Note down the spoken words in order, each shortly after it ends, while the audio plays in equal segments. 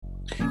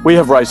We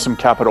have raised some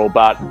capital,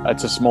 but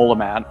it's a small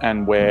amount,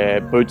 and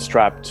we're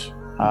bootstrapped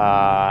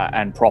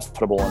and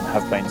profitable and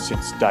have been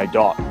since day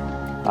dot.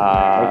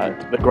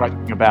 The great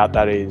thing about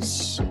that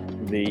is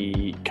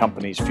the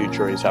company's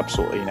future is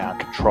absolutely in our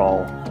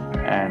control,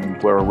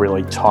 and we're a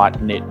really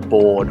tight-knit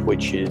board,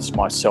 which is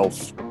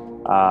myself,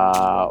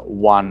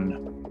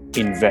 one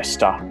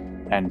investor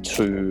and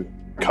two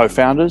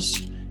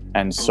co-founders.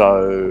 And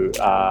so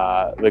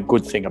the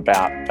good thing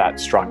about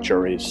that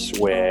structure is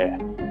we're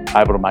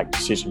able to make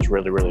decisions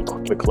really, really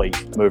quickly,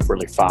 move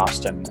really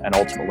fast, and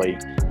ultimately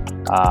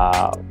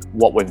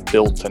what we've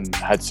built and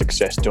had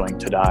success doing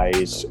today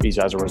is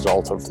as a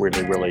result of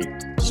really, really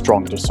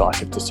strong,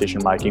 decisive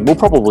decision making. We'll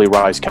probably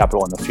raise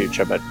capital in the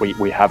future, but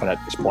we haven't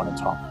at this point in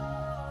time.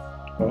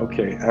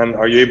 Okay, and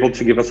are you able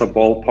to give us a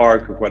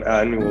ballpark of what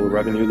annual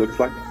revenue looks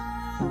like?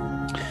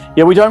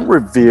 Yeah, we don't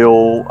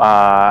reveal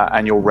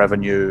annual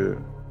revenue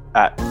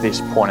at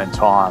this point in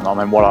time. I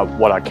mean,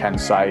 what I can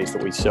say is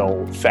that we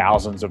sell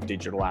thousands of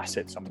digital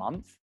assets a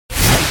month.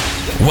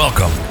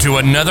 Welcome to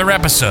another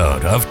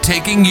episode of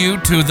Taking You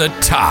to the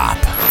Top.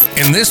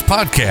 In this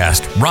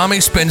podcast, Rami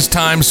spends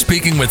time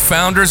speaking with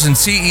founders and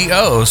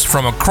CEOs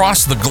from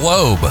across the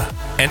globe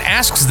and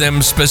asks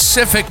them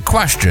specific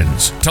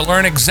questions to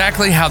learn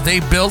exactly how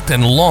they built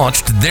and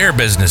launched their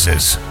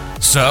businesses.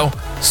 So,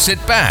 sit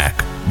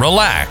back,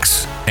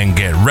 relax, and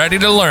get ready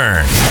to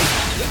learn.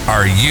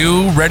 Are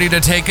you ready to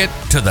take it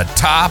to the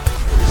top?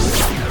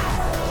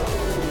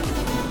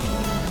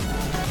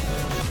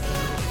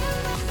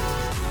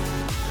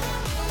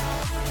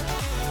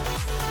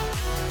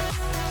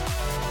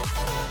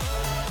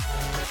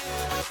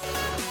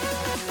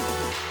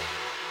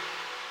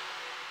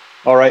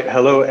 All right,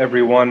 hello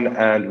everyone,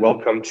 and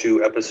welcome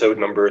to episode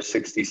number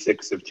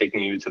 66 of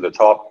Taking You to the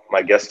Top.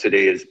 My guest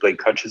today is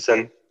Blake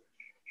Hutchison.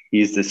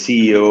 He's the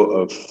CEO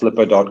of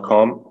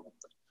Flippa.com.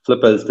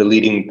 Flippa is the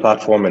leading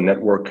platform and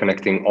network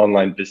connecting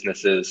online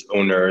businesses,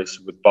 owners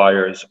with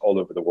buyers all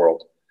over the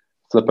world.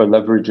 Flippa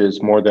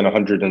leverages more than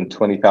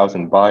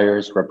 120,000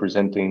 buyers,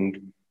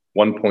 representing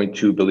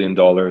 $1.2 billion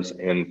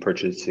in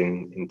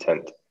purchasing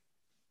intent.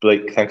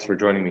 Blake, thanks for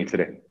joining me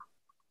today.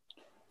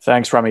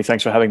 Thanks, Rami.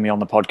 Thanks for having me on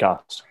the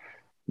podcast.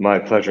 My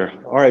pleasure.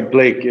 All right,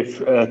 Blake, if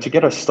to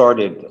get us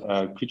started,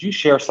 could you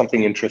share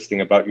something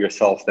interesting about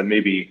yourself that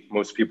maybe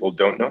most people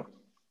don't know?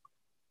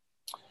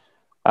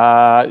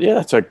 Yeah,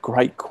 that's a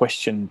great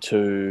question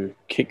to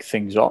kick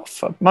things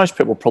off. Most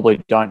people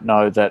probably don't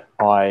know that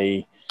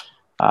I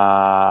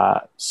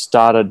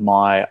started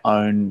my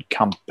own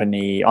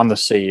company. I'm the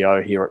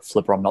CEO here at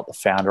Flippa. I'm not the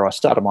founder. I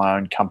started my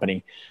own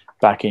company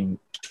back in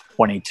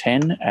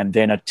 2010 and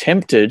then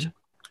attempted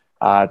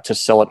to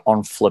sell it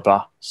on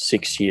Flippa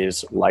 6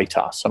 years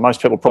later. So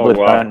most people probably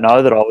don't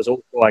know that I was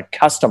also a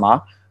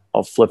customer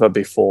of Flippa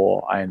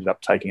before I ended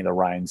up taking the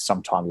reins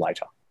sometime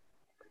later.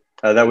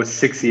 That was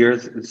 6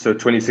 years. So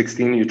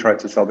 2016, you tried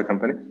to sell the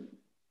company?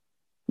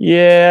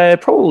 Yeah,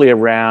 probably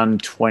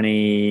around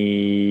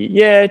 20,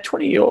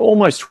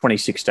 almost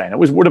 2016.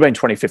 Would have been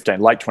 2015,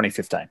 late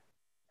 2015.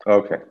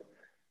 Okay.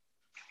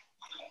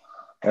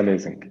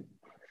 Amazing.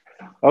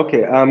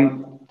 Okay.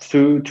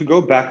 So to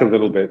go back a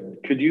little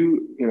bit, could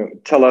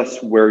you tell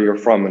us where you're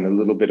from and a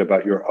little bit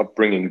about your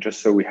upbringing,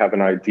 just so we have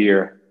an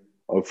idea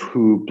of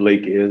who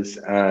Blake is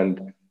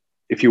and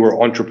if you were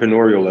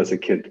entrepreneurial as a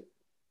kid?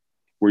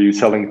 Were you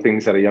selling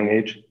things at a young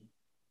age?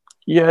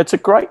 Yeah, it's a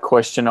great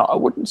question. I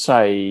wouldn't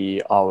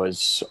say I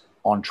was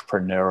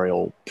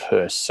entrepreneurial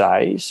per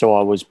se. So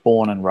I was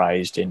born and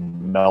raised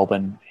in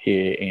Melbourne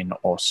here in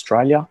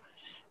Australia.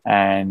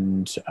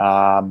 And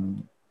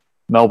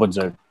Melbourne's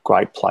a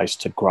great place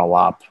to grow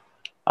up.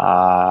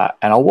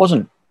 And I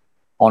wasn't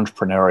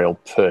entrepreneurial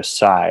per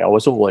se. I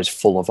was always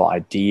full of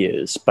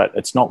ideas, but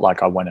it's not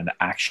like I went and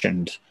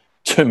actioned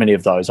too many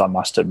of those, I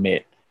must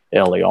admit,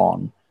 early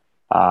on.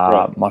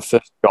 Right. My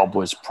first job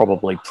was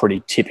probably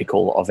pretty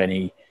typical of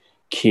any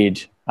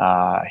kid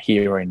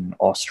here in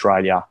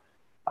Australia.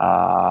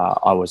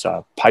 I was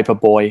a paper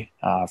boy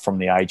from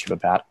the age of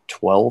about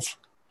 12,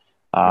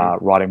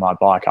 riding my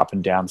bike up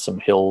and down some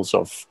hills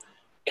of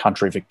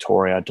country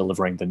Victoria,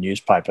 delivering the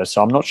newspaper.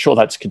 So I'm not sure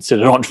that's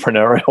considered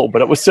entrepreneurial,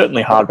 but it was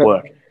certainly hard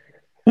work.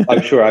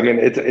 I'm sure. I mean,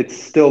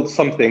 it's still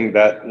something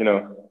that,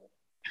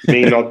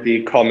 may not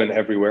be common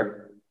everywhere.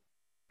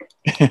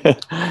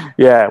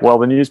 Yeah, well,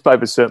 the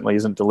newspaper certainly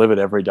isn't delivered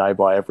every day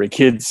by every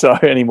kid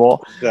anymore.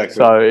 Exactly.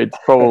 So it's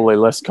probably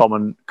less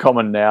common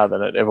now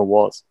than it ever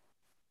was.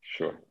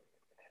 Sure.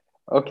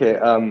 Okay.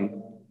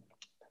 And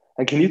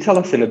can you tell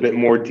us in a bit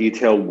more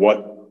detail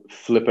what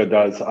Flippa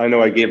does? I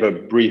know I gave a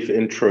brief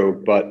intro,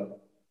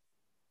 but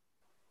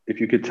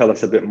if you could tell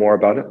us a bit more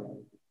about it.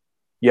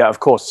 Yeah, of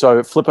course. So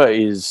Flippa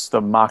is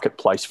the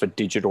marketplace for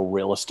digital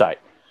real estate.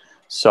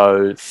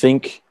 So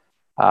think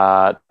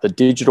the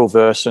digital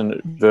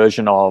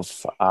version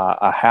of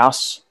a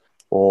house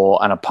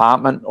or an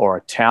apartment or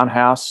a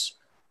townhouse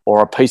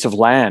or a piece of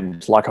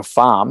land like a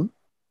farm.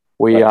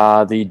 We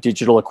are the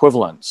digital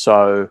equivalent.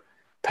 So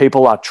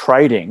people are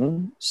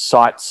trading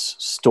sites,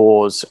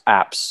 stores,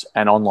 apps,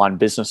 and online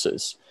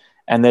businesses.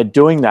 And they're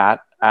doing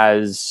that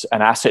as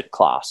an asset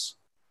class.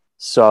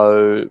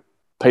 So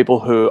people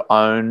who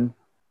own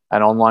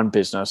an online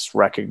business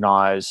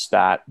recognize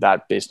that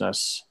that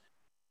business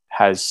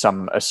has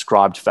some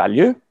ascribed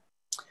value.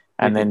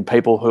 And then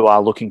people who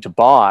are looking to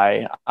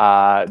buy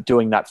are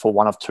doing that for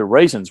one of two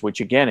reasons,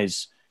 which again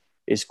is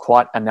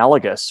quite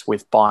analogous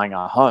with buying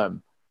a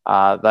home.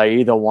 They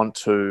either want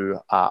to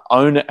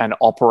own and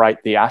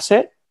operate the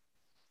asset,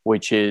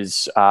 which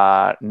is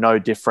no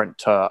different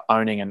to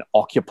owning and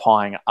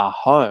occupying a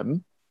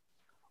home,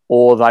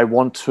 or they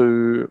want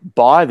to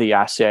buy the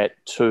asset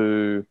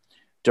to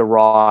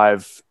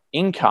derive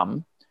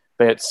income,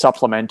 be it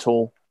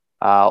supplemental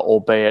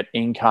or be it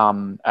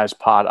income as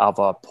part of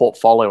a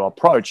portfolio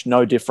approach,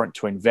 no different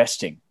to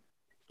investing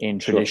in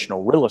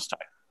traditional real estate.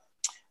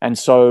 And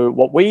so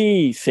what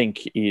we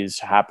think is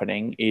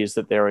happening is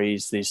that there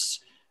is this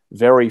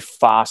very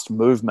fast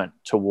movement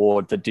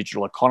toward the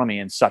digital economy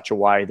in such a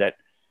way that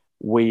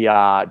we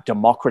are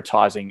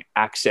democratizing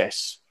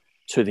access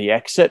to the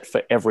exit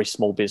for every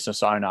small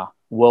business owner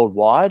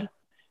worldwide.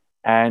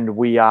 And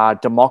we are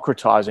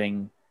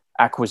democratizing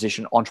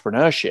acquisition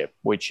entrepreneurship,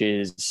 which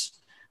is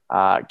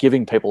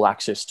giving people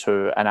access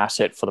to an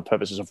asset for the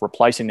purposes of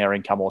replacing their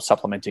income or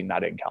supplementing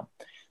that income.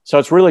 So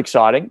it's really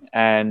exciting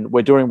and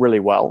we're doing really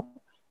well.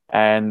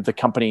 And the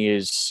company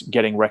is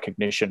getting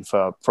recognition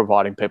for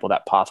providing people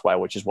that pathway,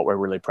 which is what we're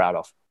really proud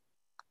of.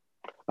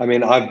 I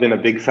mean, I've been a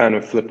big fan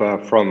of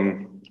Flippa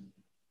from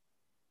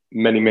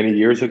many, many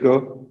years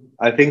ago.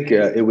 I think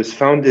it was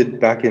founded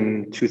back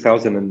in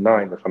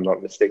 2009, if I'm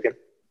not mistaken.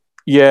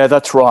 Yeah,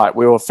 that's right.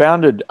 We were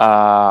founded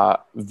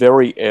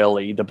very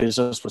early. The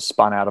business was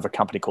spun out of a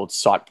company called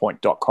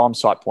SitePoint.com.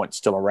 SitePoint's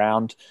still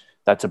around.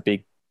 That's a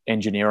big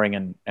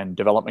engineering and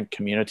development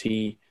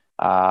community.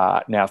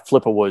 Now,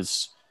 Flippa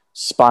was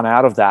spun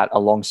out of that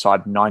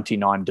alongside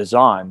 99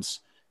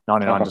 Designs.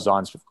 99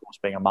 Designs, of course,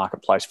 being a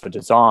marketplace for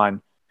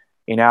design.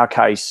 In our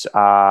case,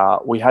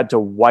 we had to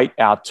wait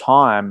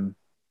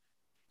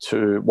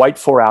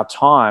for our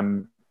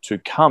time to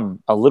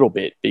come a little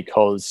bit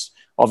because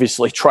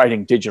obviously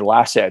trading digital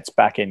assets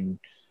back in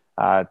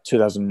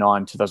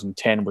 2009,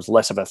 2010 was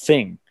less of a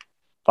thing.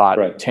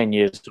 But 10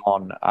 years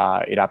on,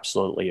 it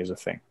absolutely is a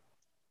thing.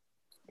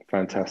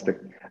 Fantastic.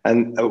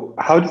 And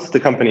how does the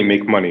company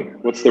make money?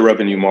 What's the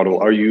revenue model?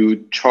 Are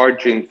you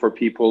charging for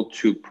people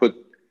to put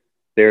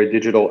their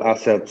digital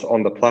assets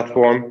on the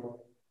platform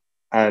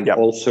and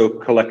also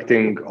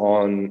collecting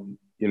on,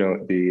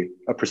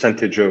 a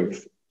percentage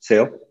of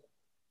sale?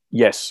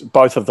 Yes,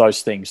 both of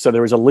those things. So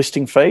there is a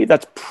listing fee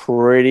that's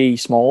pretty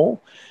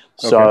small.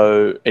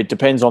 So it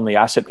depends on the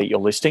asset that you're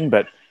listing,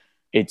 but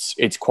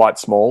it's quite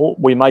small.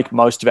 We make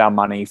most of our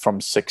money from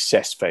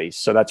success fees.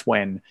 So that's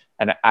when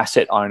an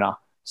asset owner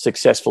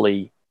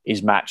successfully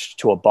is matched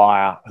to a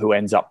buyer who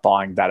ends up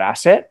buying that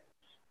asset.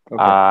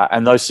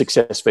 And those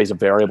success fees are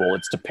variable.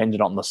 It's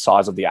dependent on the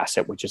size of the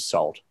asset which is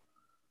sold.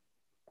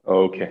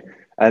 Okay.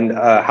 And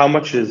how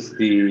much is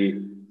the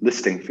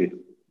listing fee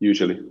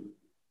usually?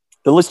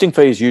 The listing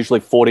fee is usually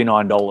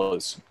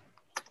 $49.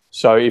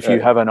 So if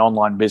you have an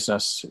online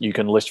business, you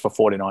can list for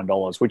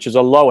 $49, which is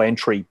a low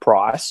entry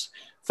price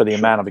for the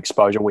amount of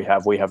exposure we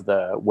have. We have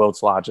the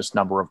world's largest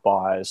number of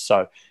buyers.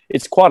 So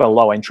it's quite a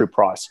low entry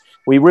price.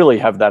 We really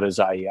have that as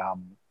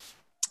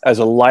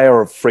a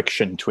layer of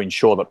friction to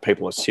ensure that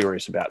people are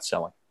serious about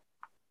selling.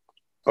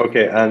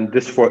 Okay. And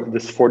this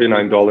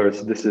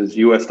 $49, this is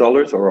US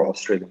dollars or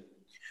Australian?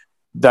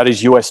 That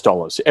is US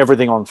dollars.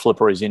 Everything on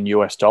Flippa is in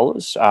US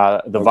dollars.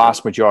 The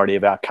vast majority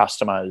of our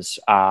customers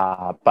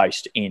are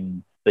based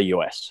in the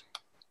US.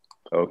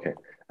 Okay.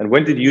 And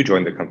when did you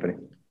join the company?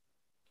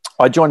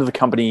 I joined the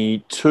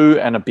company 2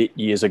 and a bit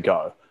years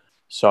ago.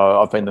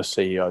 So I've been the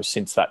CEO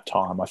since that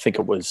time. I think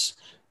it was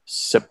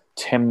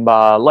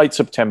late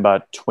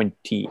September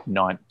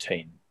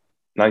 2019.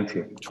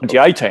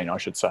 2018, I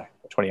should say.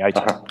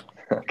 2018.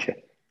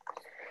 Okay.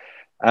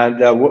 And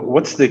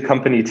what's the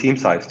company team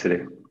size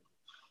today?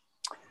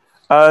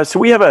 So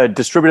we have a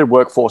distributed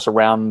workforce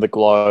around the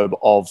globe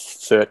of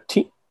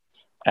 30.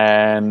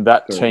 And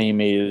that team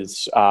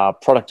is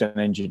product and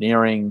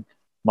engineering,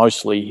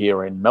 mostly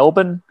here in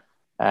Melbourne,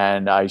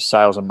 and a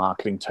sales and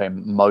marketing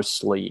team,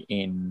 mostly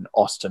in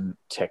Austin,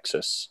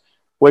 Texas.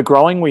 We're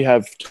growing. We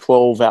have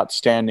 12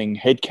 outstanding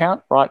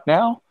headcount right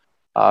now.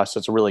 So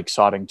it's a really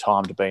exciting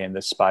time to be in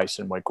this space,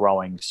 and we're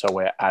growing. So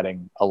we're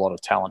adding a lot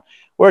of talent.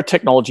 We're a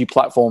technology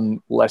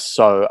platform, less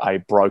so a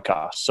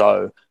broker.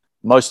 So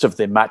most of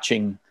the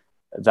matching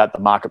that the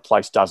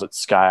marketplace does at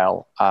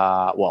scale,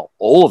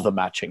 all of the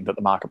matching that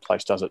the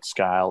marketplace does at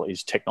scale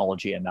is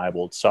technology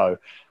enabled. So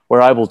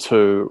we're able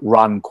to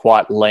run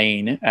quite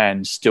lean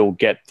and still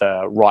get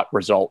the right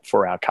result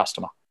for our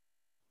customer.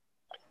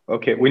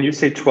 Okay. When you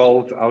say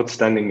 12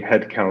 outstanding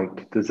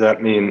headcount, does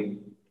that mean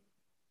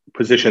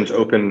positions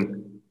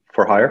open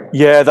for hire?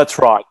 Yeah, that's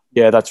right.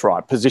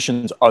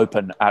 Positions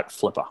open at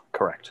Flippa,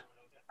 correct.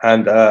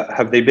 And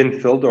have they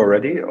been filled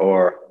already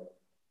or?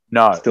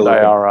 No, they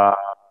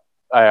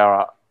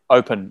are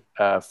open,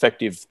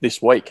 effective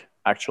this week,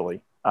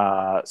 actually.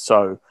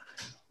 So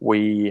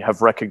we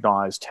have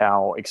recognized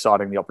how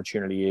exciting the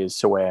opportunity is.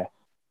 So we're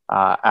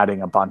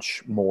adding a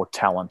bunch more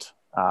talent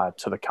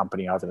to the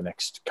company over the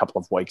next couple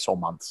of weeks or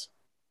months.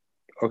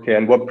 Okay,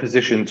 and what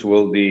positions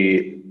will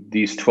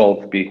these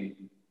 12 be?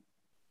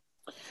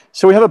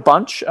 So we have a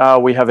bunch.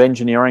 We have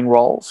engineering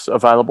roles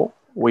available.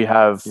 We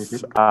have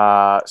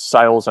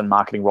sales and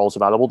marketing roles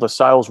available. The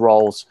sales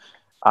roles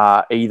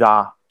are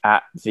either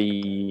at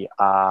the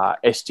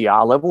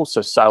SDR level,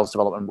 so sales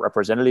development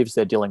representatives.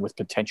 They're dealing with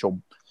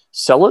potential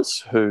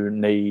sellers who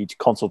need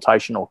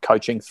consultation or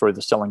coaching through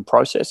the selling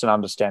process and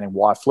understanding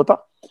why Flippa.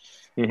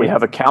 We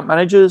have account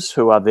managers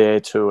who are there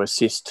to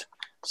assist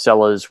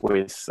sellers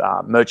with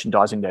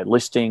merchandising their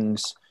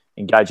listings,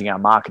 engaging our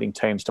marketing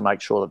teams to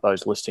make sure that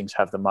those listings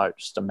have the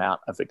most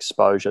amount of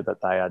exposure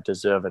that they are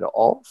deserved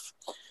of.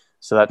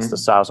 So that's the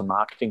sales and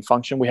marketing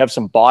function. We have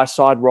some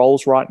buy-side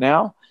roles right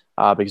now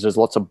because there's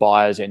lots of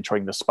buyers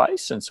entering the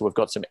space. And so we've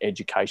got some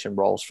education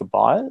roles for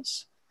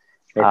buyers.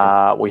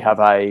 Okay. We have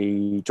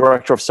a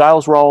director of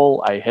sales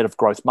role, a head of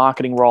growth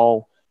marketing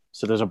role.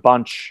 So there's a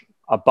bunch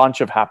of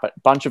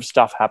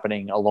stuff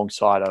happening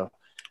alongside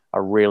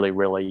a really,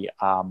 really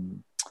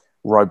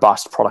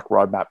robust product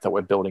roadmap that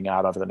we're building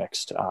out over the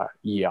next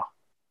year.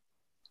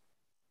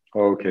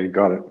 Okay,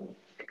 got it.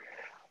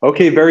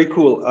 Okay, very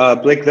cool.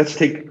 Blake, let's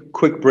take a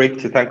quick break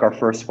to thank our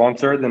first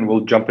sponsor, then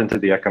we'll jump into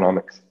the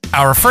economics.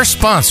 Our first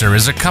sponsor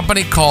is a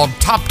company called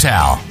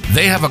TopTal.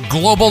 They have a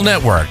global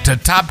network to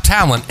top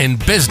talent in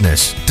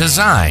business,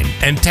 design,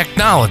 and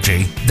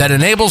technology that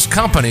enables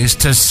companies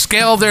to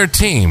scale their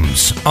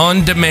teams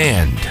on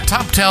demand.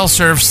 TopTal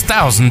serves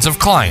thousands of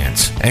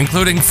clients,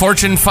 including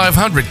Fortune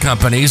 500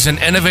 companies and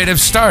innovative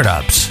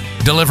startups,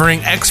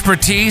 delivering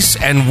expertise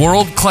and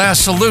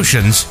world-class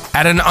solutions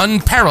at an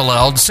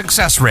unparalleled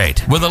success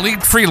rate. With elite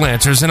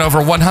freelancers in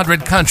over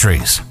 100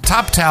 countries,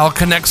 TopTal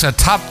connects a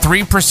top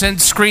 3%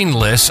 screen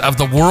list of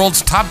the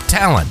world's top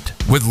talent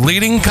with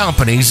leading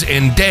companies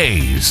in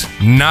days,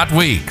 not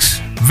weeks.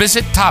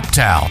 Visit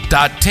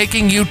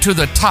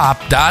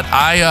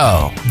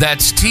TopTal.takingyoutoThetop.io.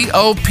 That's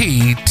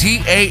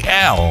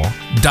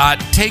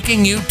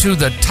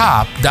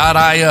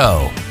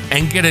TopTal.takingyoutoThetop.io.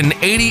 And get an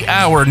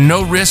 80-hour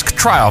no-risk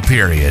trial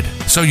period.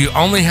 So you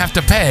only have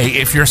to pay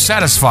if you're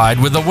satisfied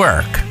with the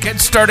work. Get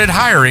started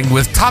hiring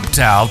with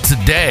TopTal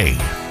today.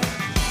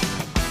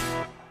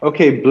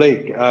 Okay,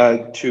 Blake,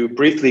 to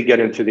briefly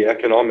get into the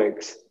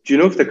economics, do you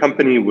know if the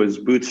company was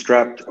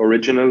bootstrapped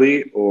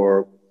originally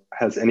or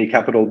has any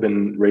capital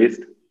been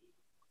raised?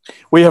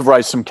 We have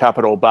raised some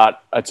capital,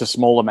 but it's a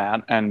small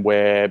amount, and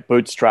we're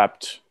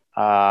bootstrapped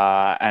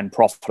and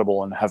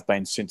profitable and have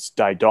been since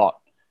day dot.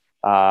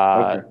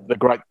 The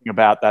great thing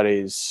about that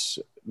is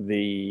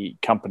the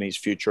company's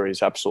future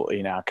is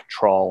absolutely in our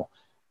control,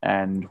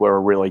 and we're a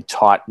really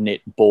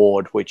tight-knit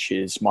board, which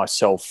is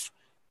myself,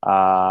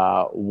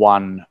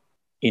 one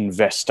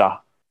investor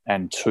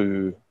and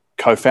two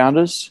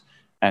co-founders.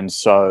 And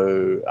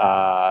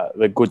so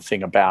the good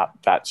thing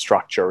about that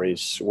structure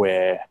is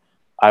we're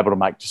able to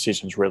make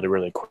decisions really,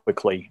 really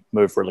quickly,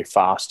 move really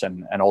fast,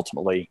 and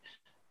ultimately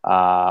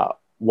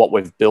what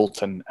we've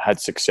built and had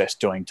success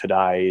doing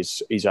today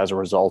is as a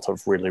result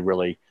of really,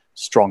 really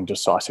strong,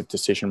 decisive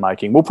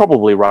decision-making. We'll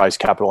probably raise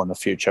capital in the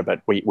future,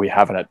 but we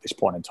haven't at this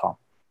point in time.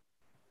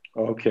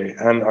 Okay.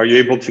 And are you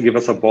able to give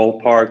us a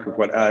ballpark of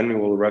what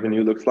annual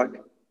revenue looks like?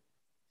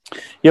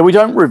 Yeah, we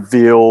don't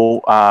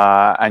reveal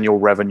annual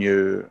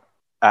revenue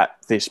at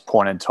this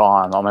point in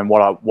time. I mean,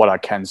 what I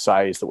can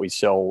say is that we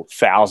sell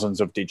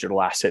thousands of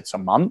digital assets a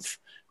month.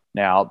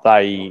 Now,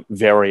 they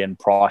vary in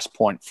price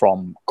point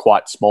from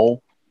quite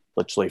small,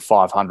 literally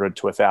 $500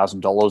 to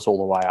 $1,000, all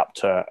the way up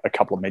to a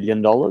couple of $1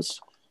 million.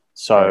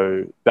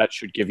 So that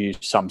should give you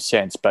some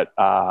sense. But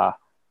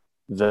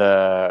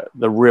the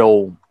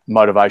real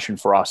motivation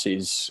for us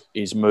is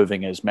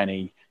moving as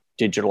many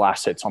digital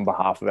assets on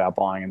behalf of our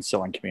buying and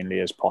selling community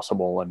as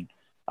possible. And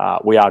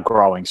we are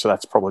growing. So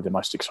that's probably the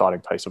most exciting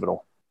piece of it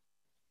all.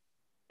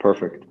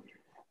 Perfect.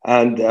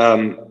 And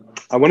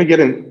I want to get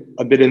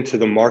a bit into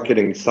the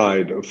marketing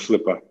side of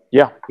Flippa.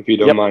 Yeah. If you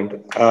don't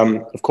mind.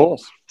 Of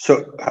course.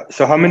 So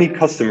how many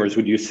customers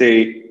would you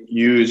say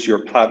use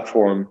your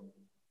platform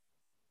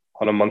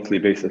on a monthly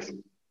basis?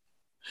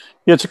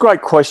 Yeah, it's a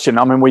great question.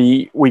 I mean,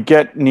 we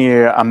get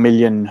near 1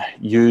 million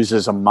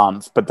users a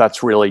month, but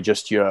that's really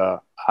just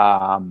your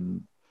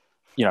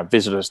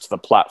visitors to the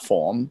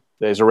platform.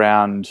 There's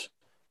around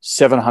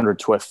 700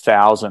 to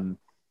 1,000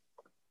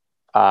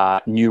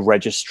 new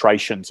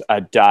registrations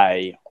a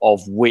day,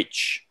 of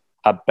which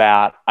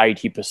about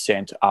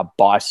 80% are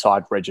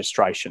buy-side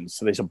registrations.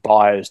 So these are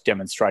buyers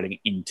demonstrating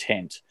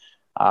intent.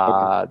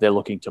 They're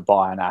looking to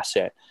buy an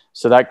asset.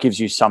 So that gives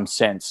you some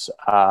sense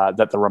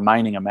that the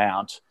remaining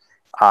amount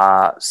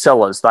are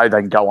sellers. They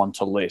then go on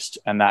to list,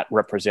 and that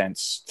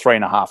represents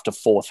 3,500 to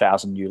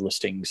 4,000 new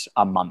listings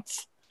a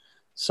month.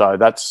 So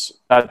that's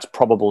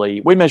probably,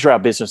 we measure our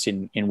business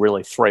in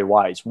really three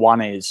ways.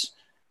 One is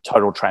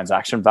total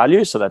transaction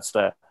value. So that's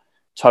the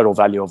total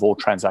value of all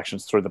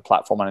transactions through the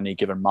platform in any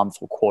given month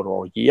or quarter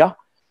or year.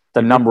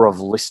 The number of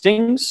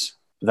listings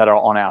that are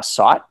on our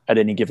site at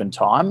any given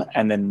time,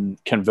 and then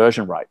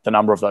conversion rate, the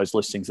number of those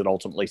listings that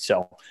ultimately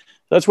sell.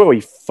 That's where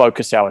we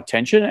focus our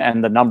attention,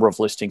 and the number of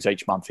listings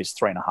each month is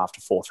 3,500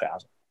 to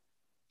 4,000.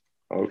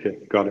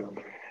 Okay, got it.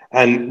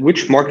 And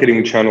which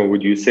marketing channel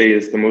would you say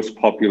is the most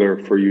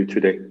popular for you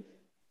today?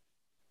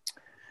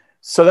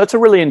 So that's a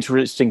really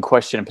interesting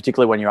question,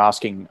 particularly when you're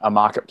asking a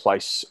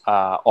marketplace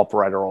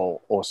operator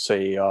or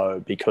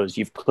CEO, because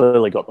you've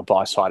clearly got the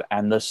buy side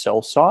and the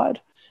sell side.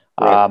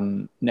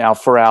 Right. Now,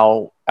 for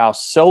our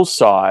sell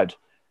side,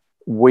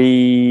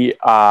 we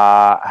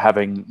are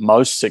having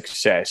most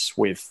success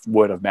with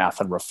word of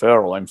mouth and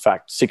referral. In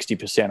fact,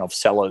 60% of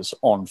sellers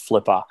on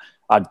Flippa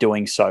are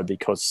doing so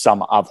because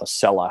some other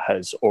seller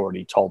has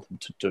already told them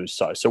to do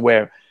so. So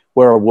we're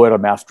a word of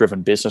mouth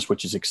driven business,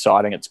 which is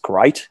exciting. It's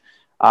great.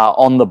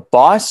 On the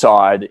buy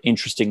side,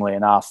 interestingly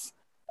enough,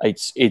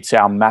 it's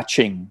our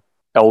matching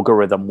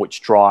algorithm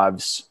which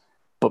drives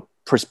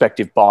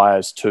prospective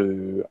buyers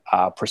to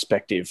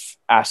prospective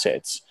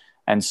assets.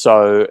 And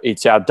so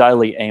it's our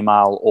daily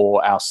email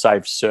or our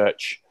saved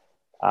search,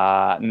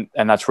 and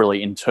that's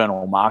really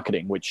internal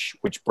marketing, which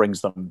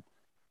brings them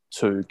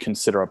to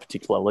consider a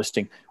particular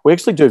listing. We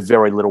actually do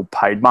very little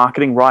paid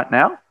marketing right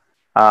now,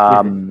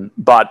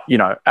 but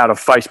out of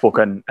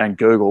Facebook and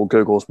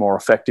Google's more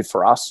effective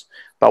for us.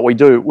 But we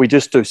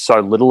just do so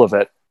little of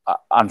it.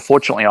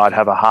 Unfortunately, I'd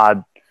have a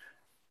hard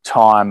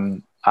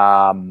time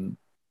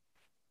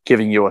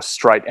giving you a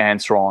straight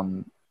answer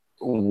on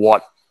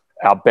what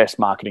our best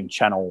marketing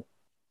channel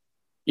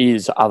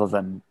is other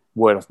than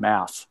word of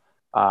mouth.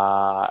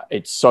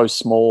 It's so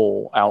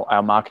small.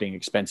 Our marketing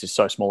expense is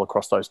so small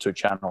across those two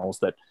channels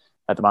that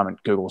at the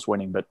moment Google's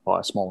winning, but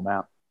by a small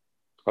amount.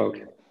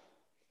 Okay.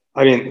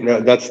 I mean,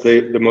 that's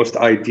the most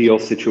ideal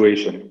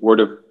situation.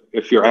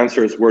 If your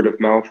answer is word of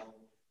mouth,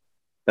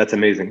 that's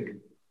amazing.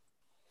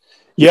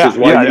 Yeah, which is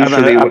why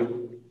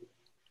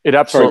it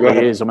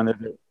absolutely is. I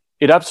mean,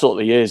 it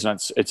absolutely is, and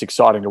it's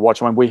exciting to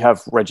watch. I mean, we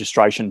have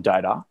registration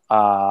data,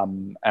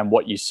 and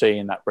what you see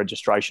in that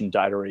registration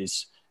data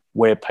is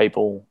where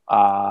people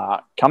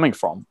are coming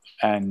from,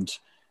 and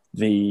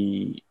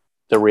the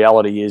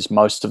reality is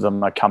most of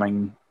them are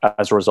coming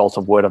as a result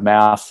of word of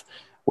mouth.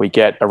 We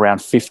get around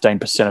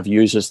 15% of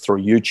users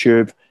through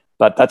YouTube,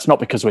 but that's not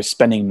because we're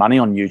spending money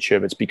on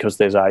YouTube. It's because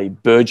there's a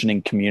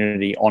burgeoning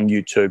community on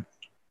YouTube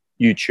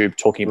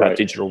talking about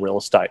digital real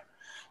estate.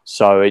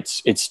 So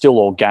it's still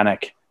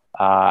organic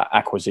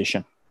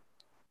acquisition.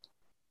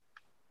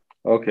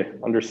 Okay,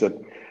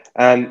 understood.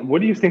 And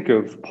what do you think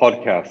of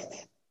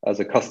podcasts as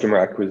a customer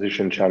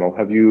acquisition channel?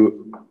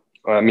 You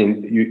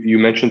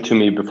mentioned to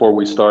me before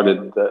we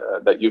started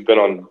that you've been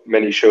on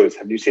many shows.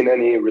 Have you seen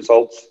any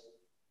results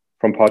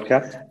from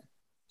podcasts?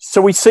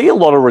 So we see a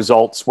lot of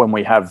results when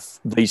we have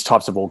these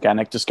types of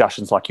organic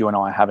discussions like you and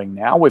I are having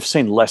now. We've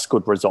seen less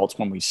good results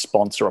when we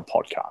sponsor a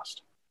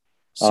podcast.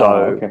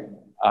 So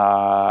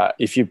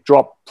if you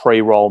drop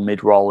pre-roll,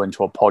 mid-roll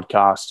into a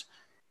podcast,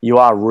 you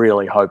are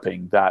really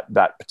hoping that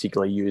that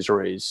particular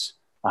user is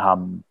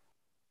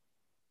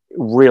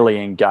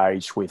really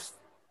engaged with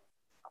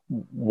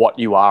what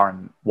you are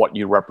and what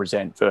you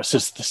represent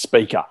versus the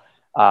speaker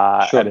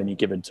at any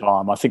given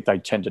time. I think they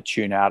tend to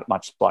tune out,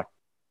 much like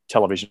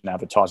television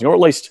advertising, or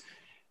at least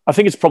I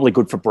think it's probably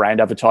good for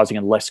brand advertising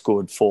and less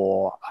good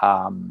for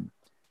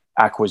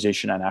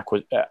acquisition and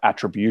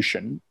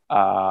attribution.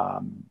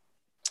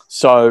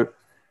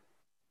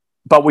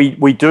 But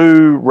we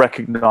do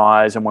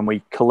recognize, and when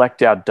we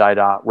collect our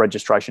data,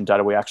 registration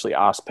data, we actually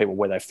ask people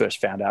where they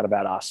first found out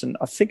about us. And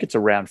I think it's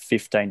around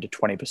 15 to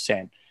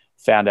 20%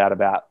 found out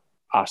about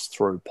us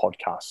through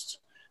podcasts.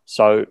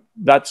 So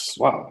that's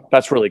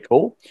really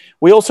cool.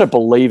 We also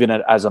believe in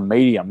it as a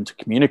medium to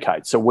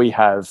communicate. So we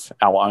have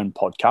our own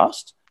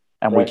podcast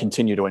and we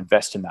continue to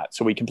invest in that.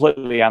 So we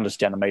completely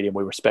understand the medium.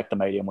 We respect the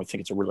medium. We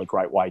think it's a really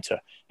great way to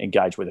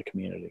engage with a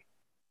community.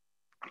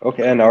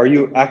 Okay. And are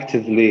you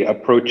actively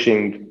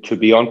approaching to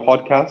be on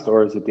podcast,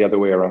 or is it the other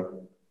way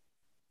around?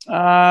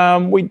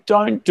 We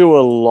don't do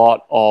a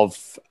lot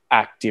of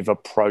active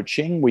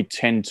approaching. We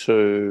tend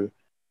to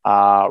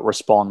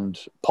respond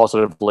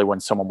positively when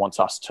someone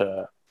wants us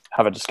to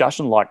have a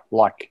discussion,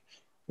 like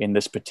in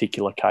this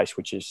particular case,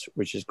 which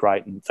is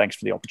great, and thanks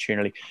for the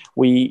opportunity.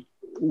 We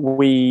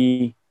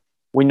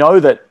know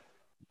that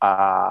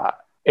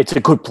it's a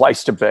good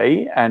place to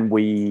be, and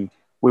we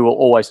will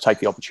always take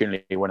the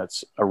opportunity when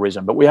it's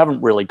arisen. But we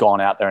haven't really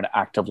gone out there and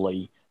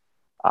actively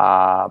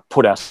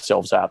put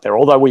ourselves out there,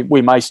 although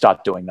we may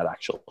start doing that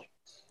actually.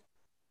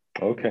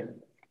 Okay,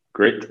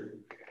 great.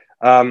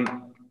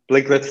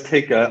 Blake, let's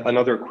take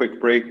another quick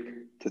break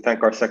to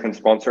thank our second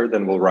sponsor,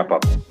 then we'll wrap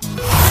up.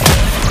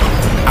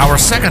 Our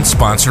second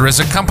sponsor is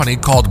a company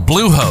called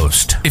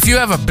Bluehost. If you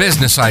have a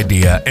business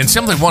idea and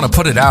simply want to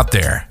put it out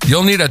there,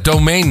 you'll need a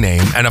domain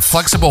name and a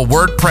flexible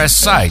WordPress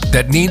site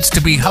that needs to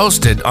be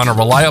hosted on a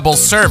reliable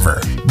server.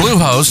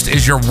 Bluehost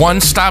is your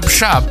one-stop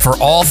shop for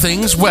all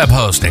things web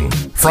hosting.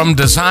 From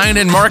design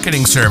and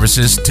marketing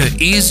services to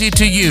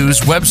easy-to-use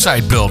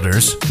website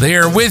builders, they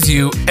are with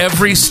you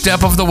every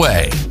step of the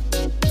way.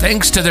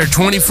 thanks to their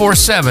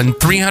 24/7,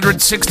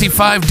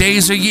 365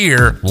 days a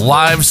year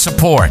live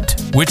support,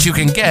 which you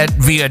can get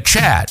via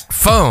chat,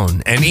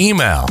 phone, and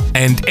email.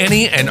 And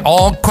any and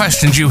all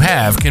questions you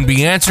have can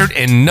be answered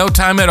in no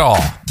time at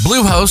all.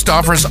 Bluehost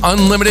offers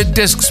unlimited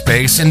disk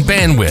space and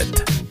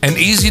bandwidth, an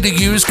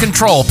easy-to-use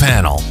control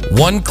panel,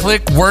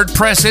 one-click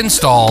WordPress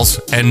installs,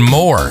 and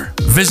more.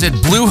 Visit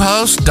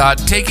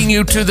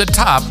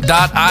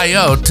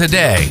bluehost.takingyoutoTheTop.io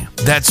today.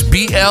 That's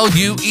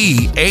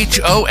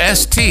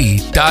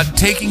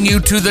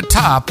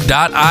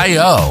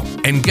BLUEHOST.takingyoutoTheTop.io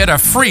and get a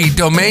free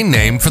domain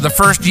name for the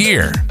first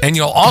year. And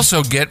you'll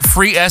also get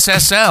free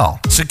SSL,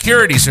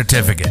 security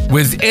certificate,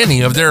 with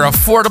any of their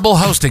affordable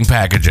hosting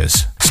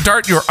packages.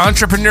 Start your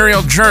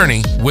entrepreneurial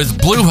journey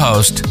with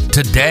Bluehost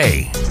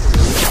today.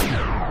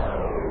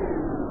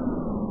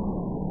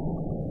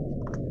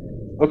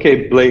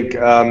 Okay, Blake,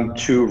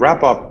 to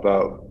wrap up,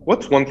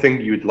 what's one thing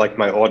you'd like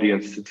my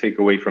audience to take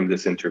away from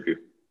this interview?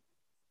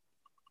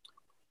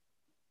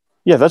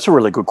 Yeah, that's a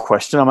really good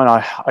question. I mean,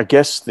 I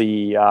guess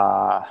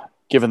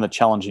given the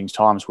challenging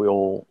times we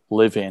all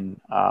live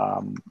in,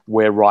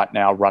 we're right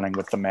now running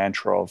with the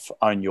mantra of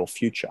own your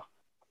future.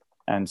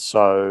 And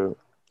so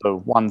the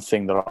one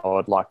thing that I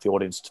would like the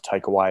audience to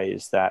take away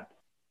is that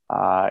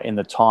in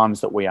the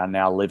times that we are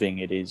now living,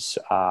 it is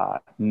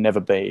never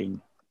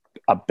been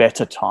a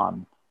better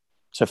time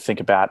to think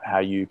about how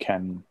you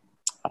can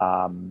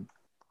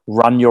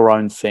run your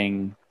own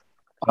thing,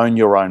 own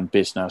your own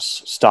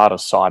business, start a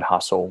side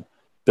hustle,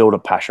 build a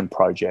passion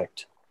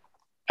project.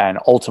 And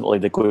ultimately,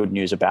 the good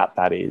news about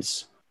that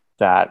is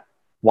that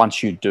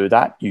once you do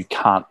that, you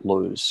can't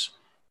lose.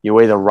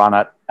 You either run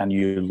it and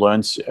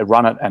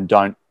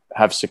don't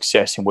have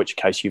success, in which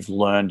case you've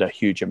learned a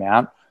huge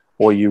amount,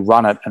 or you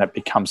run it and it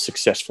becomes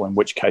successful, in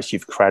which case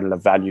you've created a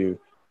value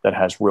that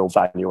has real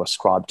value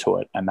ascribed to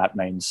it. And that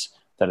means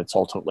that it's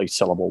ultimately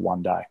sellable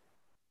one day.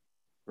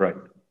 Right.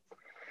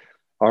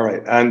 All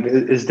right. And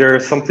is there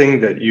something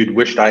that you'd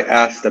wished I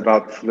asked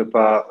about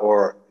Flippa,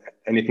 or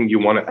anything you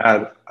want to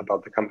add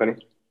about the company?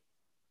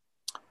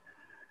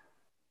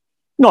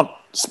 Not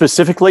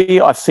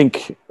specifically. I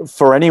think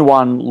for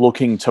anyone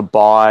looking to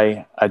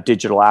buy a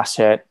digital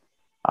asset,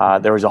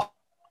 there is a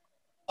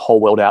whole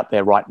world out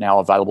there right now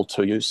available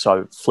to you.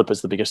 So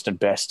Flippa's the biggest and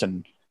best,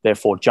 and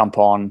therefore jump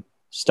on,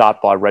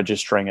 start by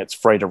registering. It's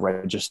free to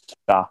register.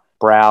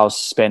 Browse,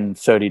 spend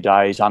 30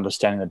 days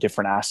understanding the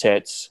different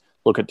assets,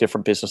 look at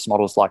different business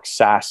models like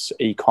SaaS,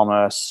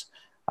 e-commerce,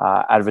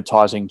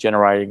 advertising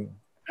generating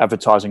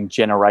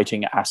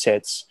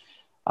assets.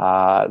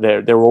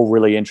 They're all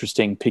really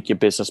interesting. Pick your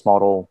business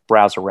model,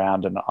 browse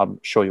around, and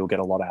I'm sure you'll get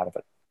a lot out of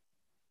it.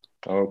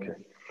 Okay.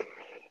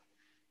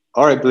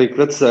 All right, Blake,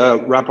 let's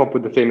wrap up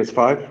with the famous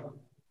five.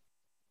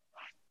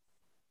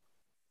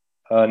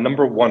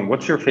 Number one,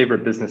 what's your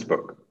favorite business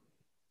book?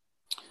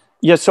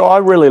 Yeah, so I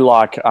really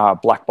like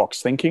Black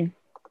Box Thinking.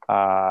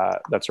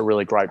 That's a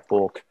really great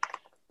book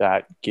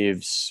that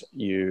gives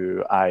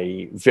you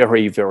a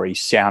very, very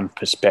sound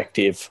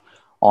perspective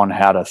on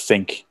how to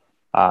think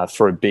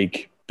through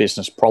big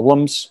business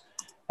problems.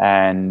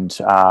 And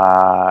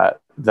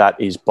that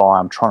is by,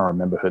 I'm trying to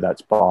remember who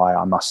that's by,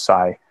 I must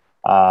say.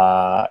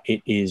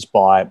 It is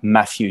by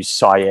Matthew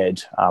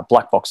Syed,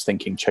 Black Box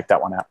Thinking. Check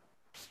that one out.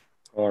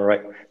 All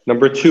right.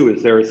 Number two,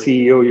 is there a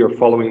CEO you're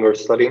following or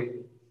studying?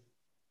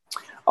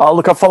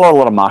 Look, I follow a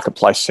lot of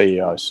marketplace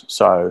CEOs.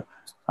 So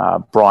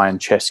Brian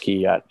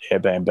Chesky at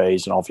Airbnb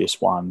is an obvious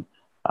one,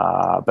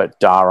 but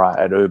Dara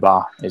at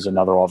Uber is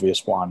another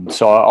obvious one.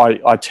 So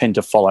I tend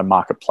to follow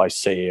marketplace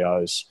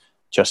CEOs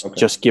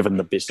just given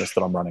the business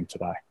that I'm running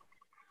today.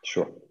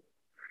 Sure.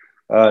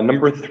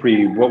 Number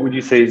three, what would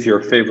you say is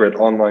your favorite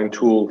online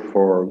tool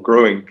for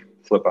growing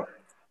Flippa?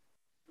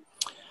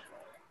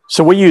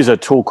 So we use a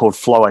tool called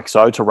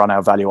FlowXO to run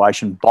our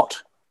valuation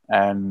bot.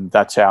 And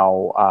that's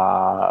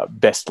our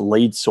best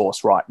lead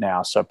source right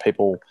now. So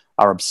people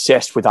are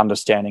obsessed with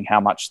understanding how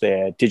much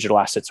their digital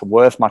assets are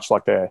worth, much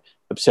like they're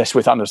obsessed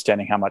with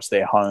understanding how much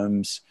their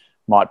homes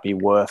might be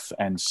worth.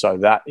 And so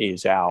that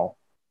is our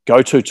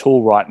go-to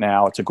tool right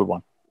now. It's a good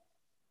one.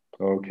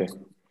 Okay.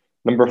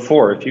 Number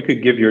four, if you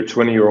could give your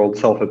 20-year-old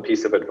self a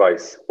piece of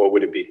advice, what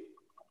would it be?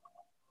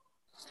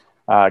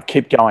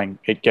 Keep going.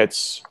 It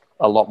gets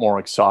a lot more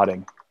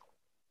exciting.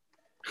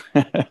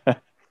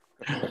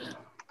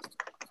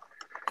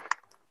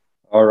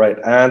 All right.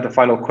 And the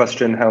final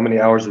question, how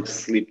many hours of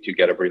sleep do you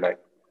get every night?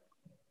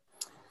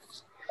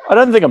 I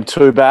don't think I'm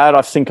too bad.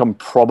 I think I'm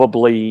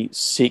probably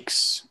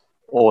 6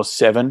 or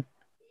 7.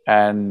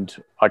 And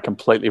I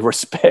completely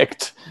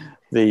respect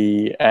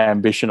the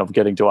ambition of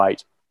getting to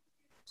 8.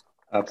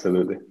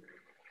 Absolutely.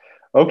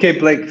 Okay,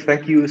 Blake,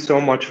 thank you so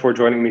much for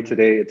joining me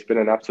today. It's been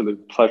an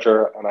absolute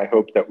pleasure. And I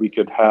hope that we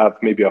could have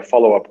maybe a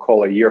follow-up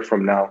call a year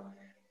from now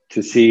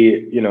to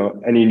see,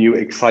 any new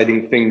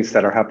exciting things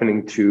that are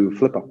happening to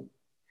Flippa.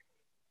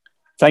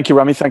 Thank you,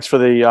 Rami. Thanks for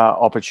the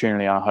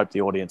opportunity. I hope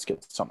the audience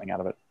gets something out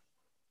of it.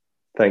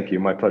 Thank you.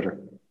 My pleasure.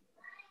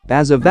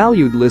 As a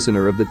valued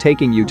listener of the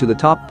Taking You to the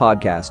Top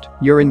podcast,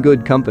 you're in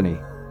good company.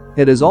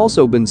 It has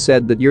also been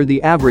said that you're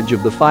the average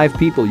of the 5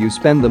 people you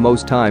spend the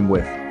most time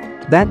with.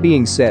 That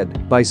being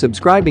said, by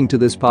subscribing to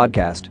this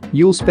podcast,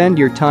 you'll spend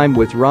your time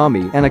with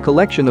Rami and a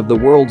collection of the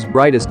world's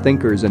brightest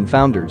thinkers and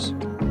founders.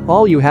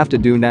 All you have to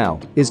do now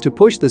is to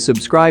push the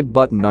subscribe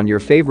button on your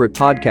favorite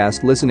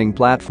podcast listening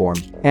platform,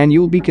 and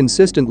you'll be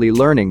consistently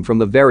learning from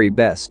the very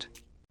best.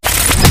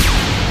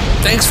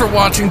 Thanks for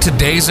watching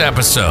today's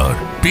episode.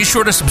 Be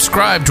sure to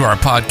subscribe to our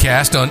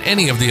podcast on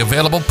any of the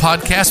available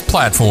podcast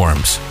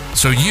platforms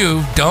so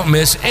you don't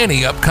miss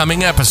any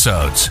upcoming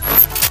episodes.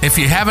 If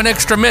you have an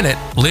extra minute,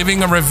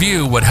 leaving a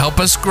review would help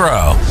us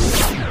grow.